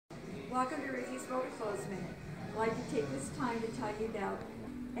Welcome to Ricky's MotorClothes Minute. I'd like to take this time to tell you that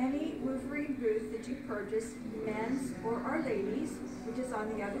any Wolverine boots that you purchase, men's or our ladies, which is on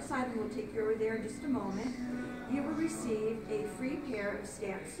the other side, and we'll take you over there in just a moment, you will receive a free pair of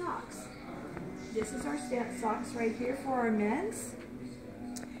stamped socks. This is our stamped socks right here for our men's.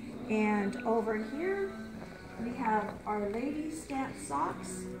 And over here, we have our ladies' stamped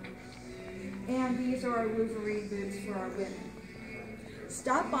socks. And these are our Wolverine boots for our women.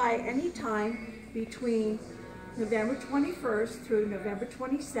 Stop by anytime between November 21st through November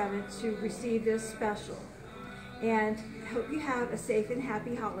 27th to receive this special. And hope you have a safe and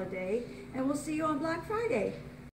happy holiday, and we'll see you on Black Friday.